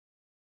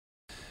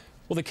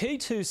Well, the key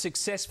to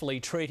successfully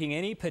treating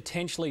any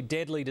potentially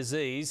deadly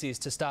disease is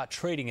to start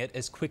treating it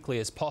as quickly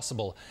as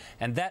possible,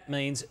 and that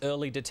means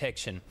early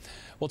detection.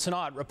 Well,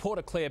 tonight,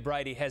 reporter Claire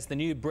Brady has the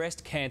new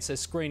breast cancer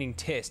screening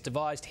test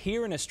devised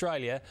here in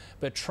Australia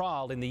but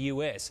trialled in the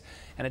US.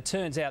 And it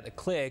turns out that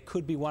Claire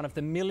could be one of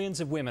the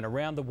millions of women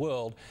around the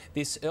world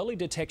this early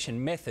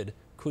detection method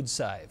could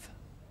save.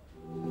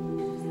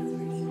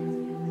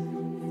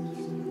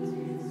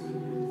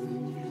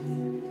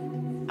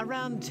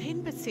 Around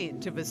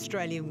 10% of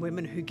Australian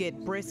women who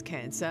get breast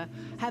cancer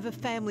have a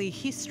family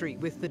history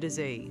with the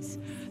disease.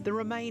 The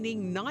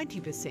remaining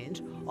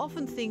 90%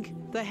 often think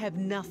they have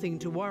nothing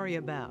to worry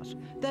about,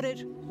 that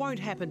it won't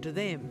happen to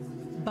them,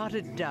 but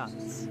it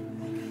does.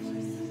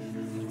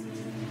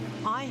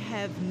 I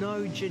have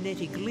no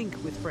genetic link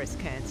with breast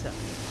cancer.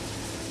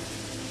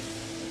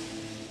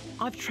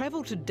 I've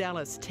travelled to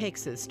Dallas,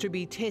 Texas to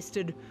be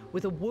tested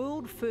with a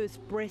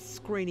world-first breast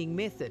screening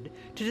method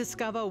to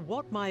discover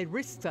what my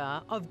risks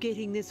are of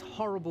getting this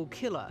horrible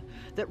killer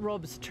that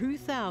robs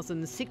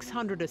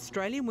 2,600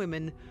 Australian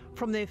women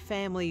from their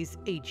families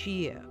each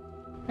year.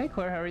 Hey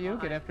Claire, how are you?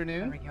 Hi. Good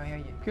afternoon. How are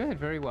you? Good,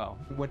 very well.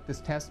 What this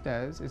test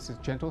does is a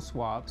gentle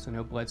swab, so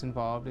no blood's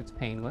involved, it's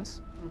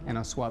painless. And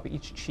I'll swab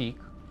each cheek,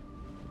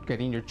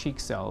 getting your cheek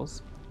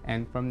cells,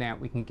 and from that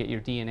we can get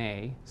your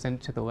DNA, send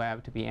it to the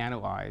lab to be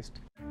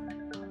analysed.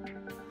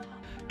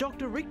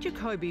 Dr Rick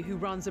Jacoby, who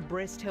runs a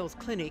breast health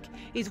clinic,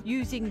 is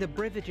using the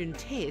BREVAGen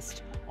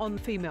test on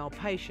female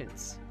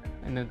patients.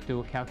 And then do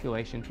a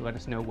calculation to let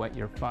us know what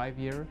your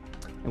 5-year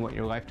and what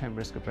your lifetime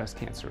risk of breast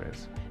cancer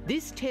is.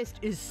 This test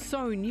is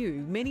so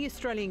new, many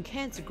Australian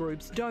cancer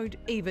groups don't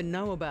even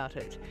know about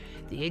it.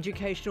 The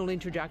educational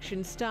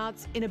introduction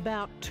starts in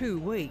about 2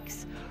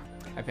 weeks.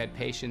 I've had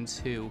patients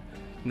who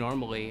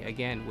normally,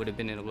 again, would have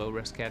been in a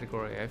low-risk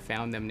category. I've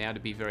found them now to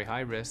be very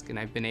high risk, and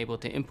I've been able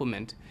to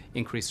implement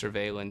increased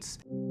surveillance.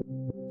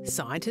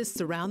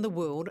 Scientists around the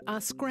world are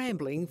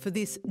scrambling for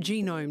this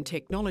genome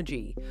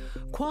technology.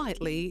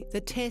 Quietly, the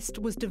test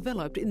was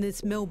developed in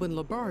this Melbourne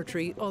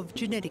laboratory of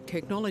genetic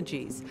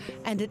technologies,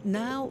 and it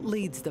now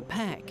leads the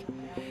pack.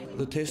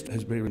 The test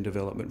has been in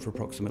development for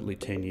approximately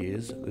 10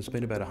 years. There's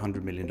been about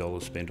 $100 million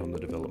spent on the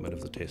development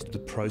of the test. The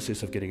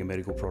process of getting a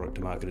medical product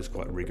to market is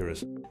quite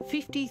rigorous.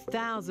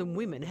 50,000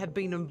 women have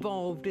been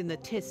involved in the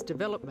test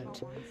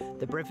development.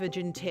 The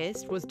BREVAGen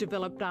test was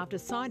developed after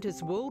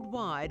scientists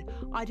worldwide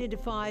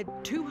identified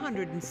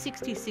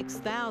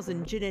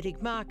 266,000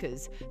 genetic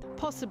markers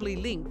possibly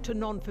linked to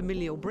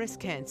non-familial breast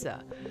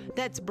cancer.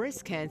 That's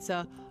breast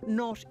cancer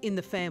not in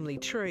the family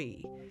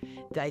tree.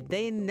 They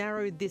then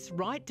narrowed this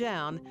right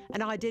down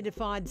and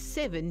identified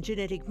 7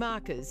 genetic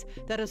markers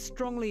that are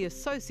strongly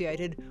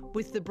associated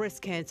with the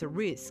breast cancer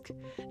risk.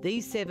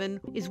 These 7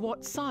 is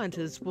what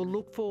scientists will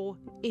look for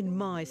in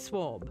my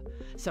swab,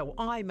 so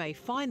I may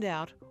find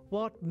out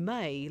what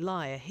may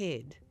lie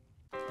ahead.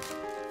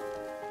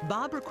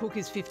 Barbara Cook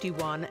is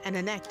 51 and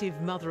an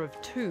active mother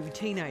of 2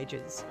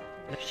 teenagers.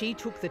 She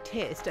took the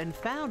test and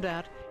found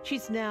out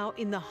she's now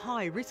in the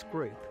high-risk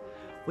group,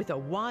 with a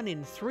 1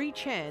 in 3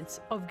 chance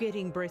of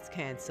getting breast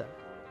cancer.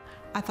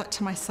 I thought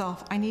to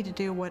myself, I need to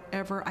do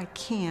whatever I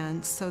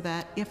can so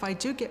that if I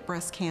do get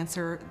breast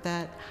cancer,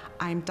 that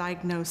I'm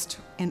diagnosed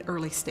in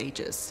early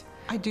stages.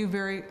 I do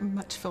very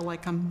much feel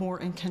like I'm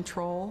more in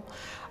control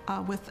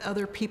with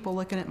other people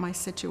looking at my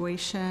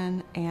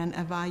situation and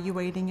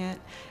evaluating it.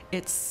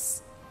 It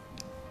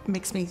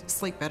makes me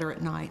sleep better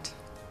at night.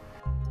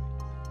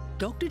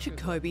 Dr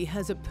Jacoby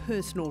has a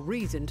personal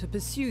reason to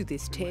pursue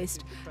this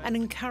test and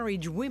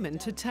encourage women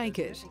to take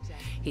it.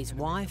 His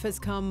wife has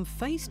come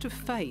face to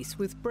face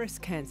with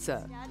breast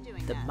cancer.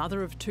 The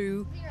mother of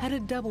 2 had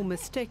a double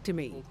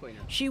mastectomy.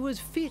 She was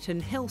fit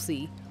and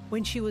healthy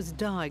when she was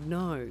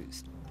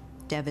diagnosed.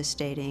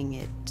 Devastating.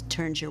 It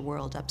turns your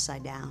world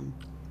upside down.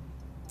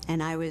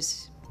 And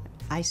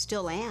I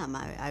still am.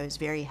 I was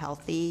very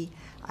healthy.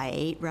 I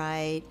ate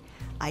right.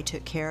 I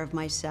took care of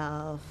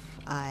myself.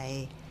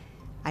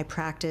 I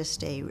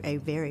practiced a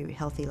very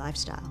healthy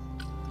lifestyle.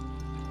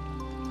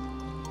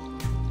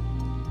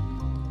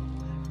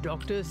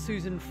 Dr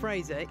Susan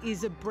Fraser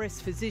is a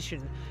breast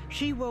physician.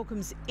 She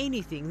welcomes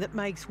anything that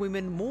makes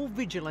women more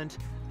vigilant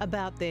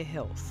about their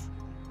health.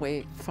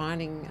 We're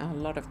finding a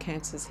lot of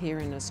cancers here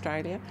in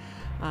Australia,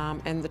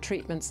 and the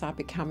treatments are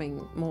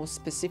becoming more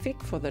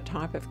specific for the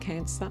type of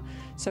cancer.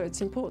 So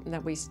it's important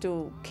that we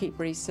still keep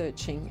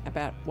researching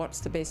about what's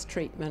the best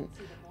treatment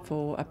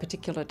for a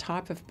particular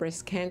type of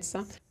breast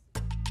cancer.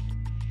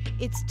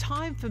 It's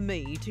time for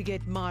me to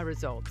get my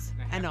results,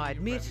 and I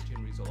admit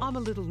I'm a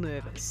little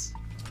nervous.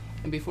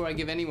 And before I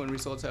give anyone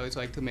results, I always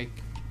like to make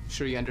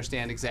sure you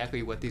understand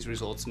exactly what these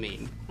results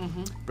mean.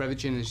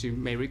 BREVAGen, as you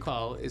may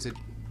recall, is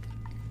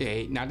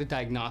not a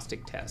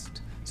diagnostic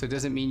test. So it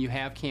doesn't mean you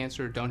have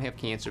cancer or don't have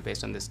cancer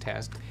based on this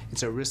test.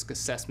 It's a risk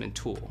assessment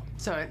tool.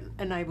 So it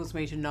enables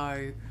me to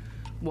know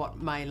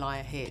what may lie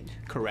ahead.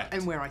 Correct.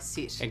 And where I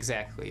sit.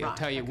 Exactly. It'll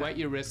tell you what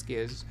your risk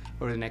is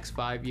over the next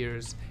 5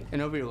 years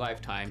and over your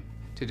lifetime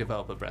to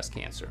develop a breast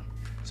cancer.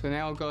 So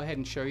now I'll go ahead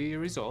and show you your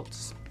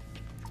results.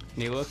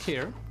 And you look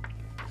here.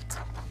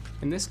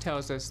 And this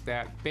tells us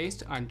that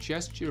based on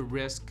just your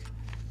risk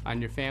on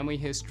your family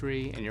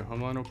history and your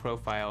hormonal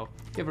profile,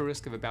 you have a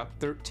risk of about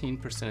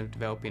 13% of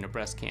developing a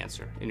breast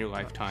cancer in your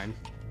lifetime.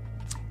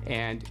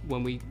 And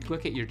when we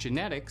look at your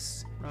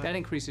genetics, that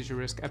increases your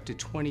risk up to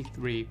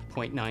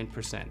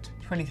 23.9%.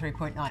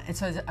 23.9. And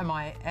so am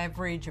I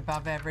average,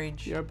 above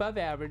average? You're above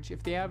average.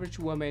 If the average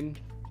woman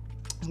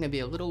is going to be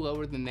a little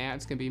lower than that,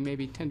 it's going to be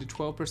maybe 10 to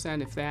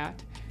 12%, if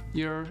that.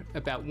 You're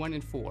about 1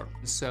 in 4.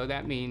 So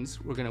that means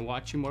we're going to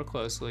watch you more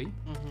closely,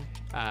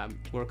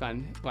 work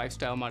on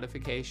lifestyle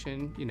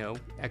modification, you know,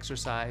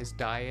 exercise,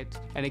 diet,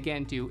 and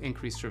again, do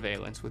increased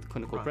surveillance with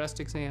clinical breast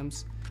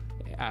exams,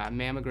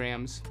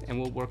 mammograms, and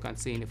we'll work on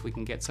seeing if we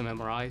can get some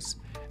MRIs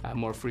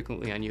more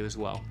frequently on you as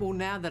well. Well,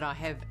 now that I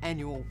have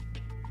annual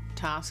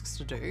tasks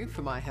to do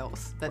for my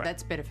health,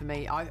 that's better for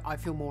me. I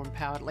feel more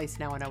empowered. At least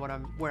now I know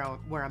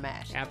where I'm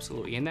at.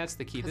 Absolutely, and that's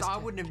the key. Because I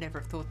wouldn't have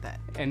never thought that.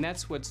 And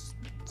that's what's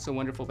so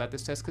wonderful about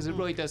this test, because it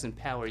really does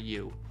empower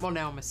you. Well,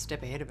 now I'm a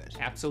step ahead of it.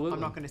 Absolutely.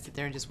 I'm not going to sit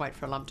there and just wait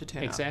for a lump to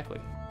turn up. Exactly.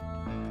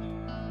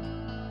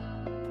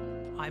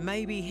 I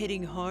may be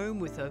heading home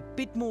with a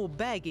bit more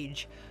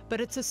baggage, but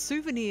it's a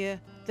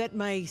souvenir that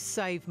may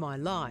save my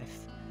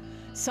life.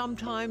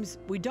 Sometimes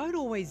we don't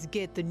always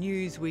get the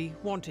news we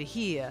want to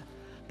hear,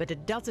 but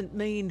it doesn't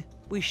mean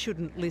we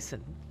shouldn't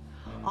listen.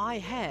 I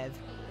have,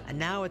 and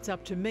now it's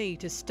up to me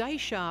to stay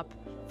sharp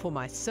for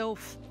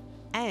myself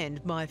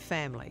and my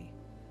family.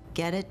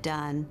 Get it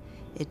done.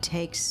 It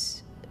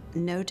takes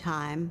no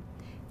time,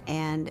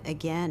 and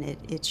again,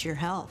 it's your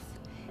health.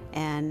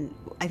 And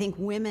I think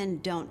women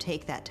don't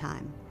take that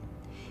time,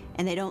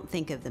 and they don't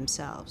think of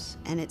themselves,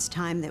 and it's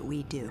time that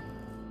we do.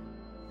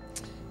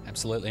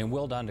 Absolutely, and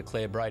well done to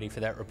Claire Brady for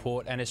that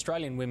report. And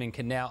Australian women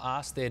can now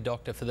ask their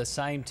doctor for the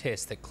same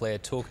test that Claire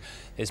took.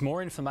 There's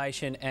more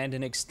information and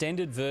an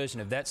extended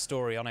version of that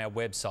story on our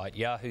website,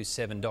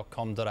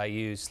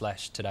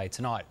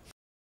 yahoo7.com.au/todaytonight.